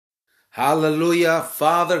Hallelujah,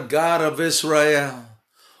 Father God of Israel.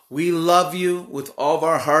 We love you with all of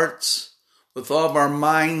our hearts, with all of our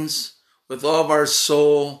minds, with all of our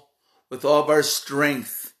soul, with all of our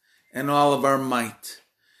strength, and all of our might.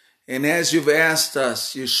 And as you've asked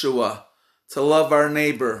us, Yeshua, to love our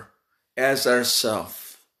neighbor as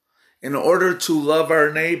ourself. In order to love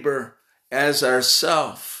our neighbor as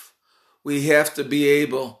ourself, we have to be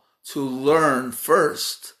able to learn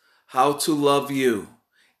first how to love you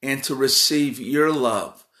and to receive your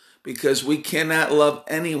love, because we cannot love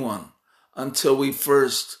anyone until we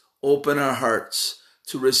first open our hearts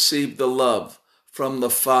to receive the love from the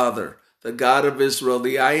Father, the God of Israel,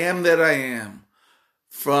 the I am that I am,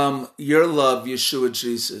 from your love, Yeshua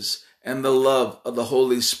Jesus, and the love of the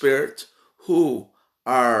Holy Spirit, who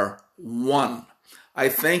are one. I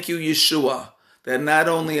thank you, Yeshua, that not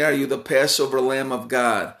only are you the Passover Lamb of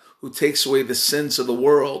God, who takes away the sins of the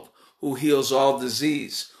world, who heals all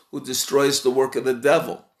disease, who destroys the work of the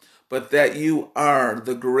devil, but that you are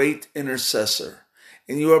the great intercessor.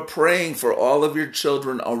 And you are praying for all of your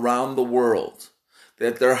children around the world,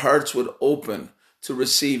 that their hearts would open to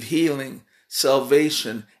receive healing,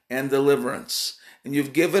 salvation, and deliverance. And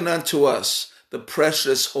you've given unto us the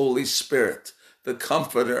precious Holy Spirit, the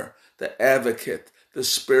Comforter, the Advocate, the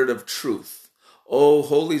Spirit of truth. Oh,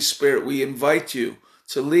 Holy Spirit, we invite you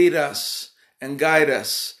to lead us and guide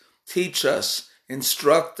us, teach us,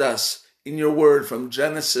 instruct us in your word from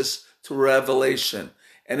Genesis to Revelation,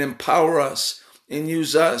 and empower us and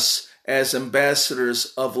use us as ambassadors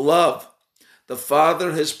of love. The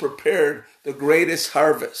Father has prepared the greatest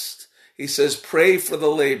harvest. He says, pray for the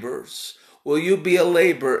laborers. Will you be a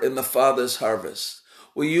laborer in the Father's harvest?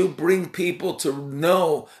 Will you bring people to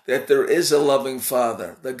know that there is a loving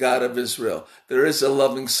Father, the God of Israel? There is a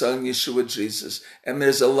loving Son, Yeshua Jesus, and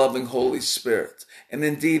there's a loving Holy Spirit. And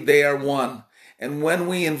indeed, they are one. And when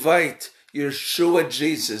we invite Yeshua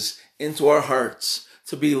Jesus into our hearts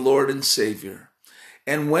to be Lord and Savior,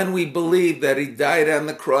 and when we believe that he died on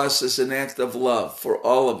the cross as an act of love for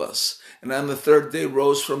all of us, and on the third day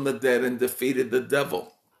rose from the dead and defeated the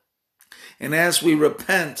devil, and as we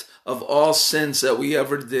repent of all sins that we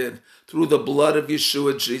ever did, through the blood of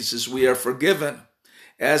Yeshua Jesus, we are forgiven.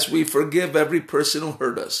 As we forgive every person who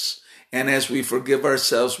hurt us, and as we forgive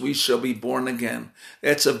ourselves, we shall be born again.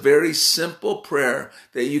 That's a very simple prayer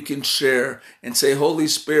that you can share and say, Holy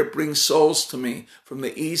Spirit, bring souls to me from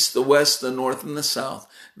the east, the west, the north, and the south,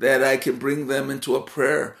 that I can bring them into a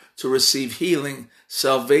prayer to receive healing,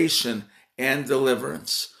 salvation, and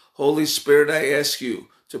deliverance. Holy Spirit, I ask you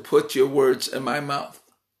to put your words in my mouth.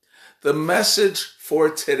 The message for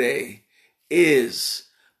today is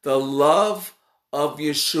the love of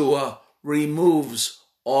Yeshua removes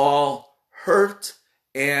all hurt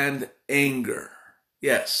and anger.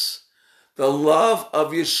 Yes, the love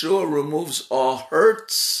of Yeshua removes all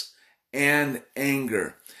hurts and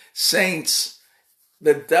anger. Saints,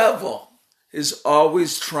 the devil is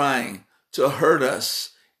always trying to hurt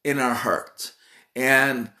us in our heart.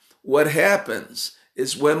 And what happens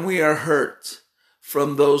is when we are hurt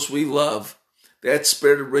from those we love, that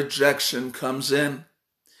spirit of rejection comes in,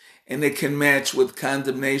 and it can match with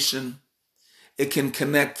condemnation. It can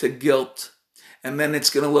connect to guilt, and then it's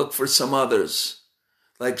going to look for some others,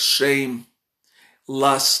 like shame,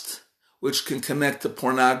 lust, which can connect to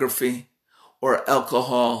pornography or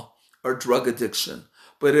alcohol or drug addiction.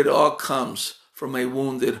 But it all comes from a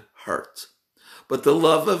wounded heart. But the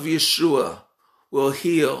love of Yeshua will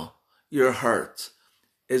heal your heart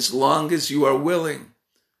as long as you are willing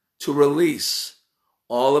to release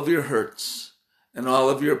all of your hurts and all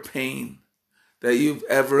of your pain that you've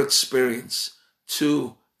ever experienced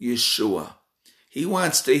to Yeshua. He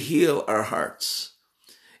wants to heal our hearts.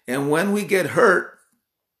 And when we get hurt,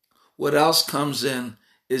 what else comes in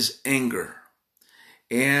is anger.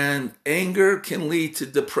 And anger can lead to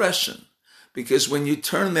depression, because when you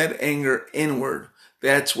turn that anger inward,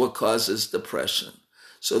 that's what causes depression.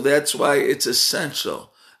 So that's why it's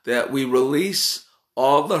essential that we release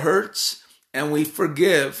all the hurts and we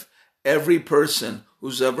forgive every person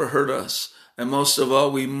who's ever hurt us. And most of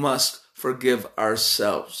all, we must forgive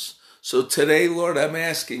ourselves. So today, Lord, I'm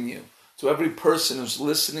asking you, to every person who's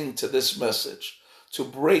listening to this message, to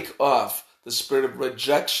break off the spirit of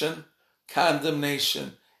rejection,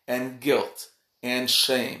 condemnation, and guilt and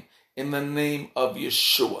shame in the name of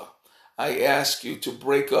Yeshua. I ask you to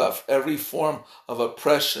break off every form of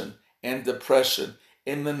oppression and depression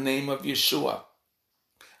in the name of Yeshua.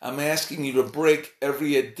 I'm asking you to break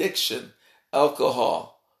every addiction,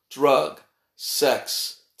 alcohol, drug,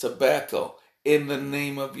 sex, tobacco, in the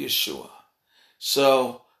name of Yeshua.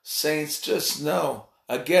 So, saints, just know,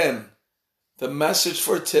 again, The message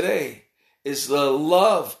for today is the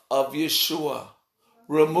love of Yeshua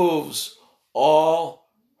removes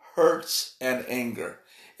all hurts and anger.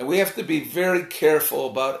 And we have to be very careful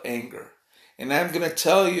about anger. And I'm going to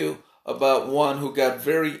tell you about one who got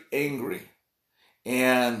very angry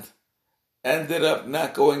and ended up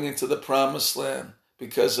not going into the promised land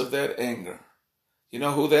because of that anger. You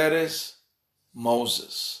know who that is?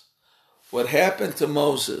 Moses. What happened to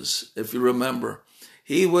Moses, if you remember,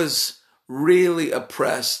 he was really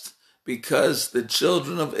oppressed because the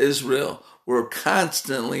children of Israel were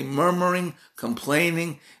constantly murmuring,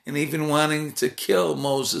 complaining, and even wanting to kill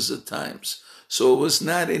Moses at times. So it was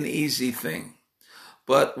not an easy thing.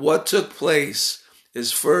 But what took place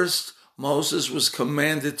is first Moses was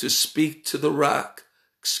commanded to speak to the rock,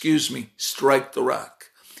 strike the rock,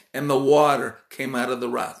 and the water came out of the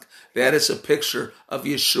rock. That is a picture of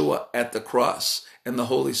Yeshua at the cross and the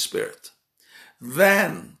Holy Spirit.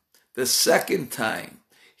 Then, the second time,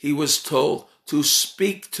 he was told to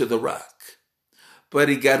speak to the rock, but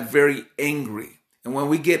he got very angry. And when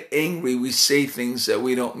we get angry, we say things that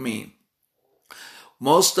we don't mean.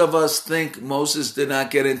 Most of us think Moses did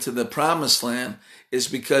not get into the promised land is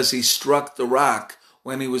because he struck the rock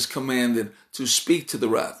when he was commanded to speak to the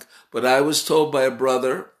rock. But I was told by a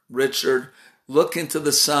brother, Richard, look into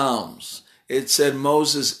the Psalms. It said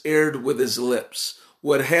Moses erred with his lips.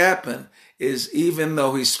 What happened is even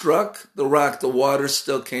though he struck the rock, the water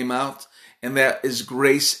still came out, and that is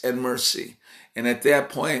grace and mercy. And at that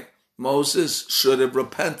point, Moses should have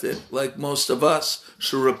repented, like most of us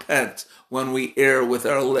should repent when we err with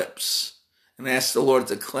our lips, and ask the Lord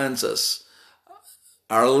to cleanse us.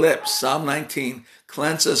 Our lips, Psalm 19,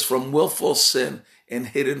 cleanse us from willful sin and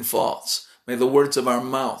hidden faults. May the words of our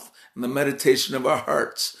mouth and the meditation of our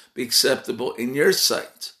hearts be acceptable in your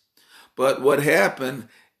sight. But what happened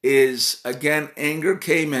is, again, anger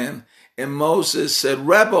came in, and Moses said,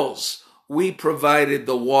 rebels, we provided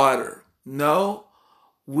the water. No,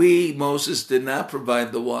 Moses did not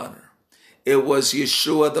provide the water. It was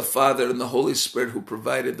Yeshua, the Father, and the Holy Spirit who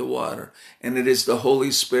provided the water. And it is the Holy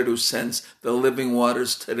Spirit who sends the living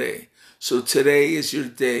waters today. So today is your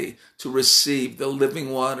day to receive the living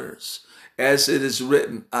waters. As it is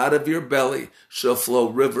written, out of your belly shall flow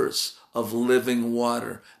rivers of living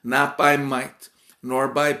water, not by might, nor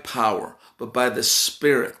by power, but by the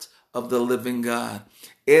Spirit of the living God.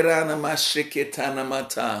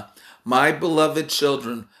 My beloved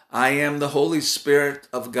children, I am the Holy Spirit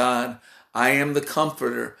of God. I am the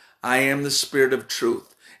Comforter. I am the Spirit of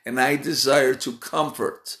truth. And I desire to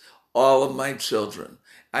comfort all of my children.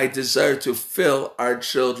 I desire to fill our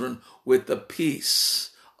children with the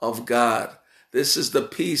peace of God. This is the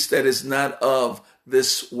peace that is not of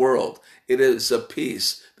this world. It is a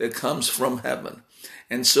peace that comes from heaven.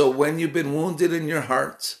 And so when you've been wounded in your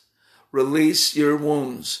heart, release your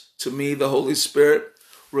wounds to me, the Holy Spirit.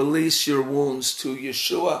 Release your wounds to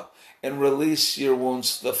Yeshua, and release your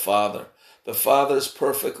wounds to the Father. The Father's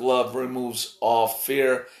perfect love removes all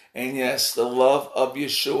fear. And yes, the love of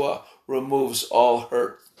Yeshua removes all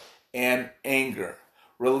hurt and anger.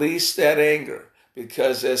 Release that anger,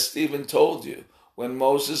 because as Stephen told you, when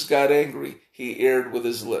Moses got angry, he erred with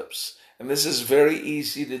his lips. And this is very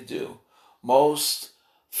easy to do. Most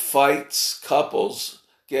fights, couples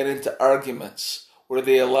get into arguments where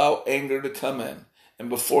they allow anger to come in. And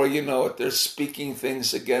before you know it, they're speaking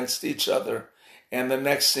things against each other. And the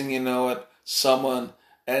next thing you know it, someone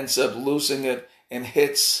ends up losing it and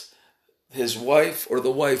hits his wife, or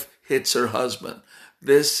the wife hits her husband.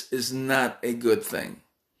 This is not a good thing.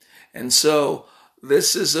 And so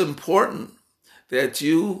this is important, that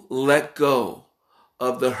you let go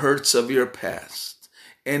of the hurts of your past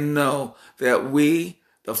and know that we,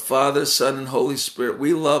 the Father, Son, and Holy Spirit,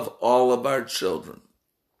 we love all of our children.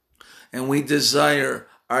 And we desire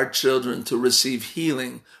our children to receive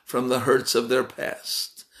healing from the hurts of their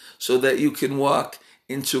past, so that you can walk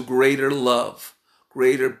into greater love,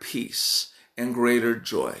 greater peace, and greater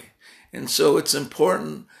joy. And so it's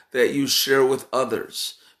important that you share with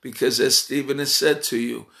others, because as Stephen has said to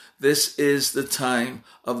you, this is the time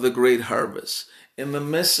of the great harvest. In the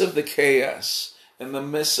midst of the chaos, in the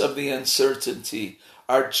midst of the uncertainty,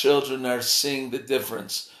 our children are seeing the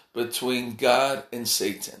difference between God and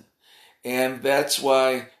Satan. And that's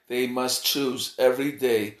why they must choose every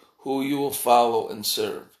day who you will follow and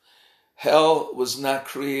serve. Hell was not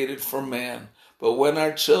created for man, but when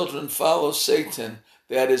our children follow Satan,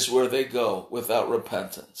 that is where they go without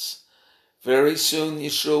repentance. Very soon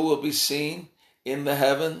Yeshua will be seen in the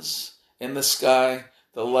heavens, in the sky.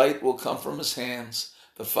 The light will come from his hands.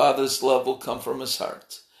 The Father's love will come from his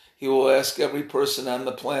heart. He will ask every person on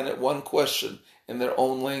the planet one question in their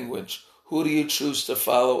own language. Who do you choose to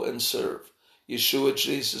follow and serve? Yeshua,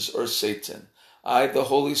 Jesus, or Satan? I, the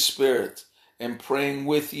Holy Spirit, am praying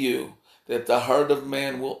with you that the heart of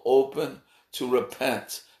man will open to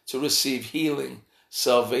repent, to receive healing,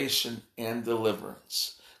 salvation, and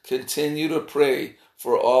deliverance. Continue to pray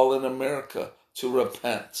for all in America to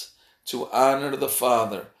repent, to honor the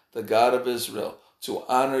Father, the God of Israel, to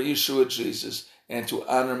honor Yeshua, Jesus, and to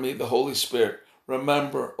honor me, the Holy Spirit.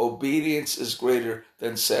 Remember, obedience is greater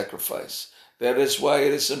than sacrifice. That is why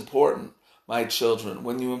it is important, my children,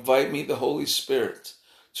 when you invite me, the Holy Spirit,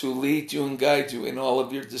 to lead you and guide you in all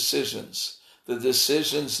of your decisions. The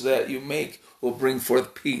decisions that you make will bring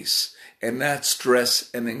forth peace and not stress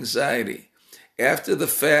and anxiety. After the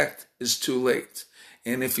fact is too late.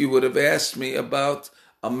 And if you would have asked me about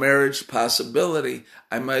a marriage possibility,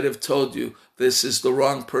 I might have told you this is the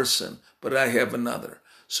wrong person, but I have another.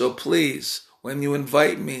 So please, when you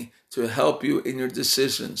invite me to help you in your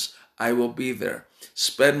decisions, I will be there.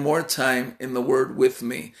 Spend more time in the Word with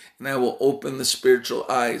me, and I will open the spiritual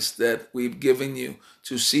eyes that we've given you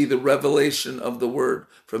to see the revelation of the Word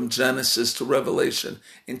from Genesis to Revelation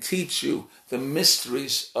and teach you the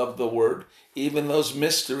mysteries of the Word, even those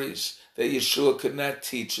mysteries that Yeshua could not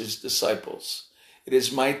teach his disciples. It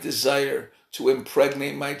is my desire to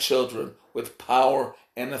impregnate my children with power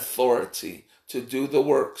and authority to do the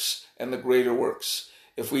works and the greater works.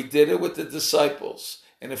 If we did it with the disciples,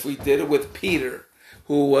 and if we did it with Peter,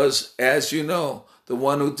 who was, as you know, the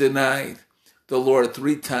one who denied the Lord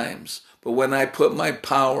 3 times, but when I put my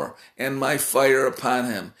power and my fire upon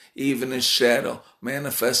him, even his shadow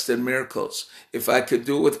manifested miracles. If I could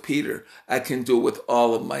do it with Peter, I can do it with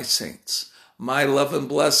all of my saints. My love and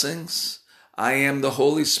blessings. I am the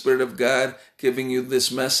Holy Spirit of God giving you this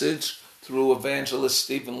message through Evangelist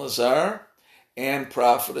Stephen Lazar and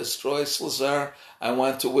Prophetess Joyce Lazar. I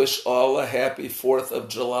want to wish all a happy 4th of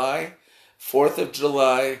July. 4th of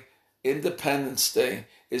July, Independence Day,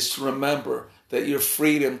 is to remember that your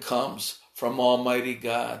freedom comes from Almighty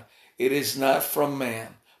God. It is not from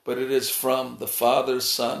man, but it is from the Father,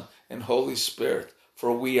 Son, and Holy Spirit,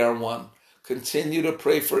 for we are one. Continue to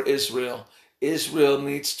pray for Israel. Israel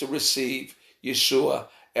needs to receive Yeshua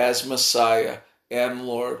as Messiah and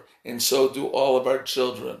Lord, and so do all of our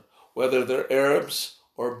children, whether they're Arabs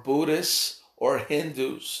or Buddhists or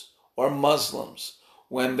Hindus or Muslims.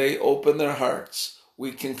 When they open their hearts,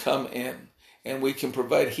 we can come in and we can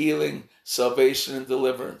provide healing, salvation, and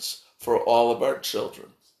deliverance for all of our children.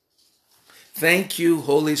 Thank you,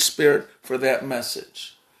 Holy Spirit, for that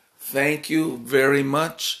message. Thank you very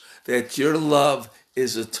much that your love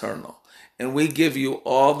is eternal. And we give you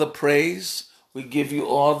all the praise, we give you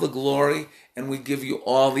all the glory, and we give you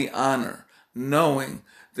all the honor, knowing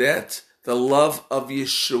that the love of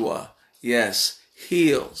Yeshua, yes,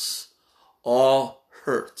 heals all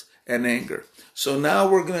hurt and anger. So now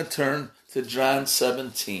we're going to turn to John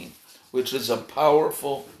 17, which is a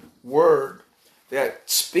powerful word that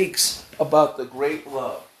speaks about the great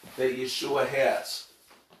love that Yeshua has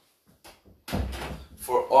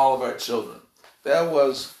for all of our children. That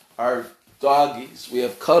was our doggies. We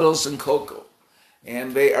have Cuddles and Coco,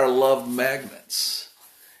 and they are love magnets.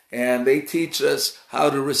 And they teach us how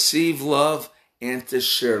to receive love and to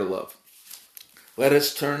share love. Let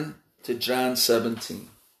us turn to John 17.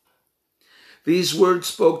 These words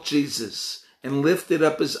spoke Jesus, and lifted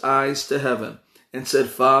up his eyes to heaven, and said,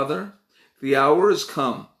 Father, the hour is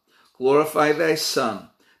come. Glorify thy Son,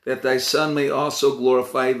 that thy Son may also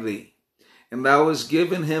glorify thee. And thou hast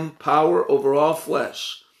given him power over all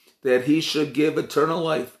flesh, that he should give eternal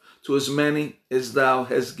life to as many as thou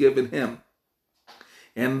hast given him.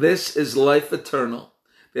 And this is life eternal,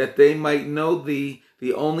 that they might know thee,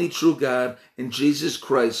 the only true God, and Jesus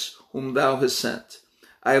Christ, whom thou hast sent.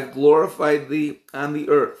 I have glorified thee on the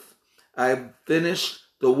earth. I have finished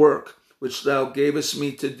the work which thou gavest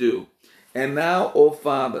me to do. And now, O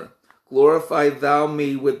Father, glorify thou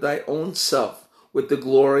me with thy own self, with the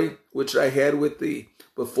glory which I had with thee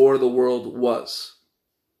before the world was.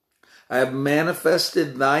 I have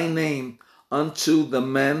manifested thy name unto the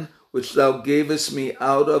men which thou gavest me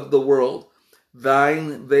out of the world.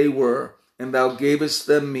 Thine they were, and thou gavest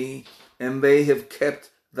them me, and they have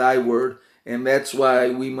kept thy word. And that's why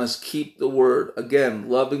we must keep the word. Again,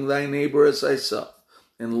 loving thy neighbor as thyself,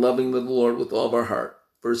 and loving the Lord with all of our heart.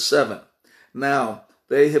 Verse 7. Now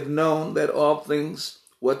they have known that all things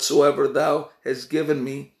whatsoever thou hast given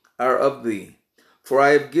me are of thee. For I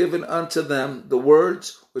have given unto them the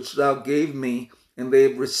words which thou gave me, and they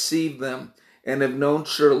have received them, and have known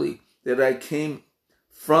surely that I came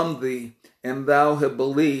from thee, and thou have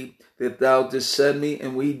believed that thou didst send me,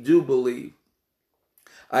 and we do believe.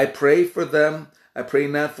 I pray for them, I pray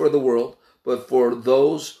not for the world, but for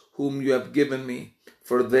those whom you have given me,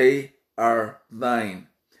 for they are thine.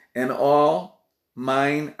 And all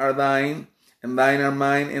mine are thine, and thine are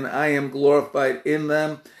mine, and I am glorified in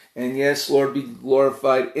them. And yes, Lord, be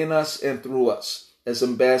glorified in us and through us as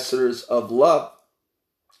ambassadors of love.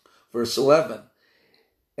 Verse 11,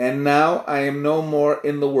 and now I am no more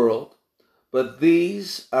in the world, but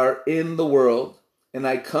these are in the world, and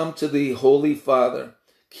I come to thee, Holy Father.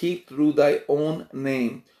 Keep through thy own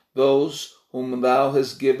name those whom thou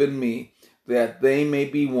hast given me, that they may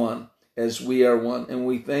be one as we are one. And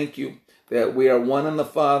we thank you that we are one in the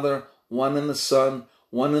Father, one in the Son,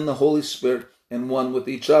 one in the Holy Spirit, and one with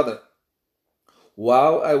each other.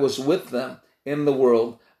 While I was with them in the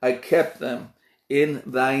world, I kept them in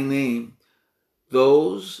thy name.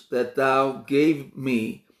 Those that thou gave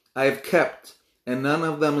me I have kept, and none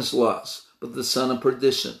of them is lost, but the son of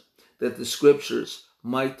perdition, that the scriptures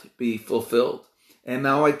might be fulfilled. And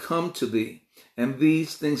now I come to thee, and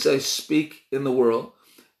these things I speak in the world,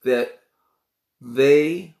 that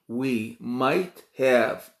we might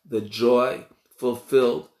have the joy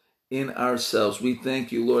fulfilled in ourselves. We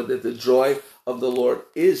thank you, Lord, that the joy of the Lord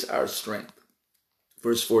is our strength.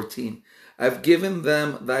 Verse 14, I've given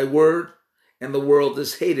them thy word, and the world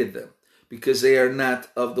has hated them, because they are not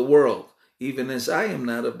of the world, even as I am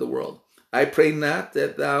not of the world. I pray not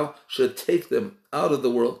that thou should take them out of the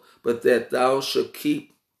world, but that thou should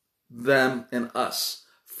keep them and us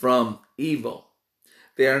from evil.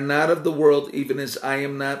 They are not of the world, even as I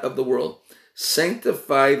am not of the world.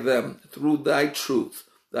 Sanctify them through thy truth.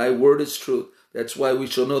 Thy word is truth. That's why we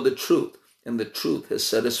shall know the truth, and the truth has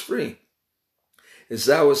set us free. As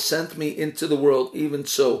thou hast sent me into the world, even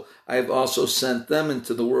so I have also sent them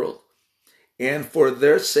into the world. And for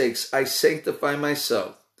their sakes I sanctify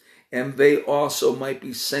myself, and they also might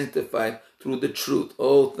be sanctified through the truth.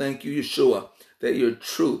 Oh, thank you, Yeshua, that your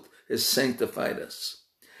truth has sanctified us.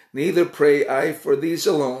 Neither pray I for these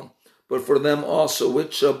alone, but for them also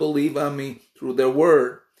which shall believe on me through their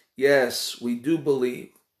word. Yes, we do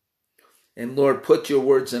believe. And Lord, put your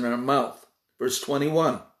words in our mouth. Verse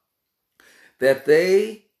 21, that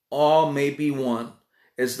they all may be one,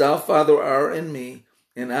 as thou, Father, art in me,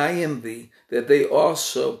 and I in thee, that they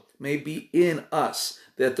also may be in us,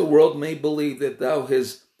 that the world may believe that thou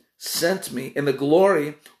hast sent me, and the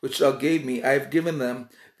glory which thou gave me I have given them,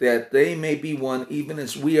 that they may be one, even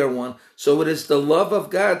as we are one. So it is the love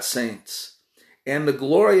of God, saints, and the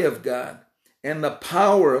glory of God, and the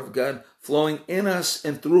power of God flowing in us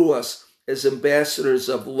and through us as ambassadors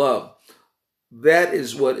of love. That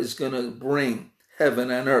is what is going to bring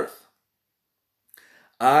heaven on earth.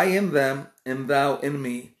 I in them, and thou in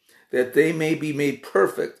me, that they may be made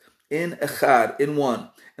perfect in echad, in one,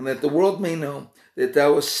 and that the world may know that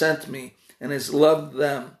thou hast sent me, and hast loved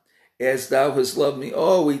them as thou hast loved me.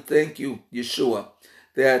 Oh, we thank you, Yeshua,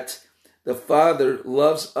 that the Father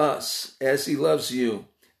loves us as he loves you,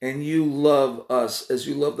 and you love us as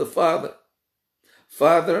you love the Father.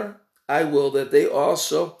 Father, I will that they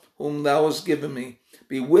also, whom thou hast given me,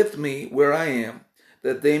 be with me where I am,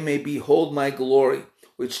 that they may behold my glory,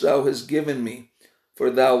 which thou hast given me, for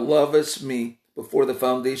thou lovest me before the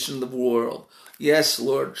foundation of the world. Yes,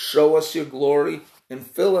 Lord, show us your glory and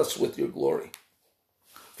fill us with your glory.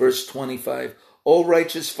 Verse 25, O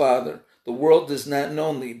righteous Father, the world does not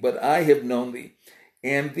know thee, but I have known thee,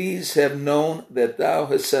 and these have known that thou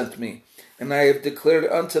hast sent me, and I have declared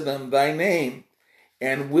unto them thy name,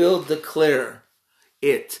 and will declare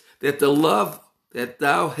it, that the love that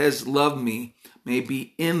thou hast loved me may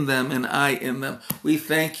be in them and I in them. We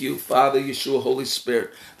thank you, Father, Yeshua, Holy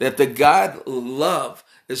Spirit, that the God love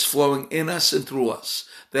is flowing in us and through us,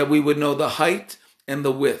 that we would know the height and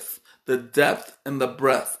the width, the depth and the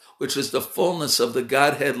breadth, which is the fullness of the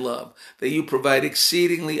Godhead love, that you provide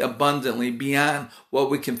exceedingly abundantly beyond what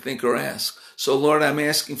we can think or ask. So, Lord, I'm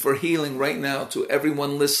asking for healing right now to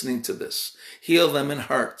everyone listening to this. Heal them in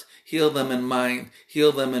heart, heal them in mind,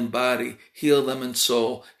 heal them in body, heal them in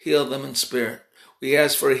soul, heal them in spirit. We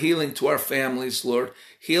ask for healing to our families, Lord.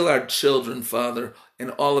 Heal our children, Father,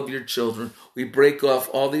 and all of your children. We break off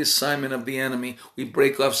all the assignment of the enemy. We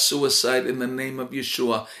break off suicide in the name of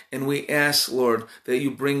Yeshua. And we ask, Lord, that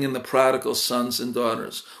you bring in the prodigal sons and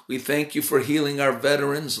daughters. We thank you for healing our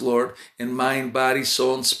veterans, Lord, in mind, body,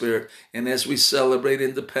 soul, and spirit. And as we celebrate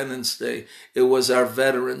Independence Day, it was our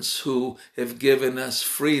veterans who have given us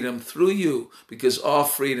freedom through you, because all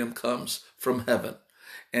freedom comes from heaven.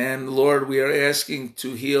 And Lord, we are asking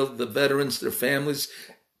to heal the veterans, their families,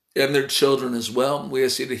 and their children as well. We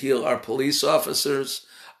ask you to heal our police officers,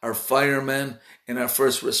 our firemen, and our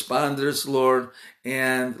first responders, Lord,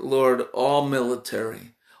 and Lord, all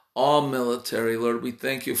military, all military, Lord, we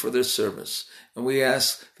thank you for their service. And we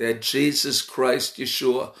ask that Jesus Christ,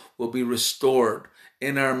 Yeshua, will be restored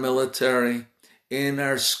in our military, in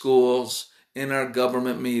our schools, in our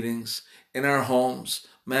government meetings, in our homes.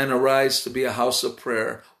 Man, arise to be a house of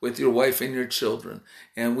prayer with your wife and your children.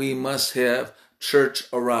 And we must have church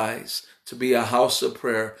arise to be a house of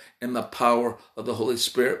prayer in the power of the Holy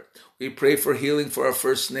Spirit. We pray for healing for our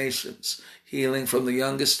First Nations, healing from the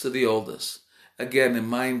youngest to the oldest. Again, in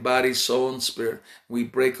mind, body, soul, and spirit, we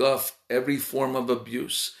break off every form of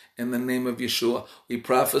abuse in the name of Yeshua. We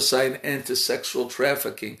prophesy an end to sexual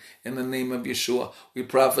trafficking in the name of Yeshua. We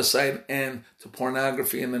prophesy an end to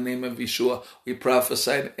pornography in the name of Yeshua. We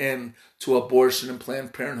prophesy an end to abortion and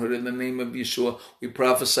Planned Parenthood in the name of Yeshua. We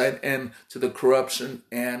prophesy an end to the corruption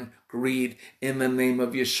and greed in the name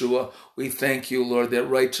of Yeshua. We thank you, Lord, that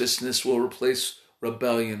righteousness will replace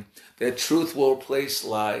rebellion, that truth will replace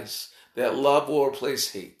lies, that love will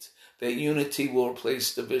replace hate, that unity will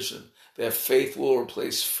replace division, that faith will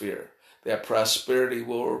replace fear, that prosperity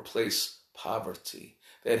will replace poverty,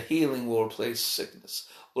 that healing will replace sickness.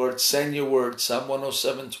 Lord, send your word, Psalm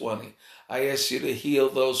 107:20. I ask you to heal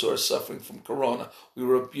those who are suffering from corona. We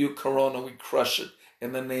rebuke corona, we crush it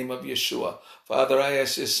in the name of Yeshua. Father, I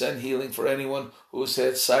ask you to send healing for anyone who has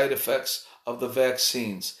had side effects of the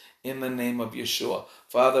vaccines in the name of Yeshua.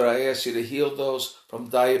 Father, I ask you to heal those from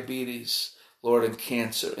diabetes, Lord, and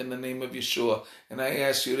cancer in the name of Yeshua. And I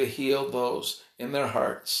ask you to heal those in their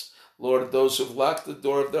hearts. Lord, those who've locked the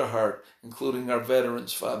door of their heart, including our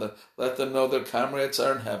veterans, Father, let them know their comrades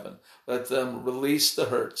are in heaven. Let them release the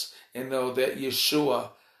hurts and know that Yeshua,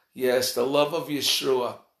 yes, the love of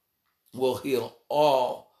Yeshua will heal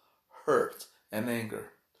all hurt and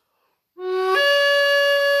anger.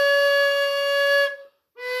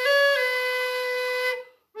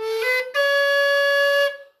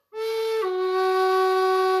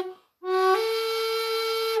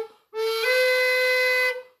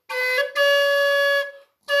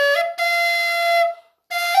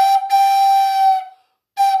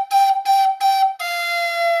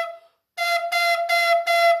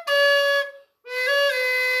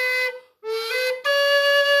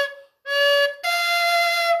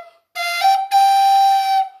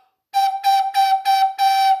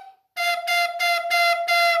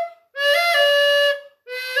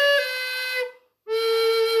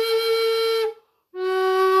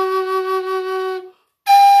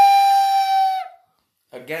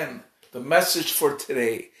 Again, the message for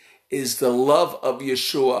today is the love of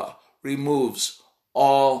Yeshua removes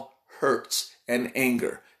all hurts and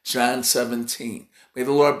anger. John 17. May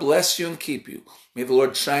the Lord bless you and keep you. May the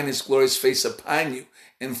Lord shine his glorious face upon you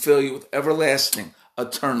and fill you with everlasting,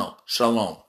 eternal shalom.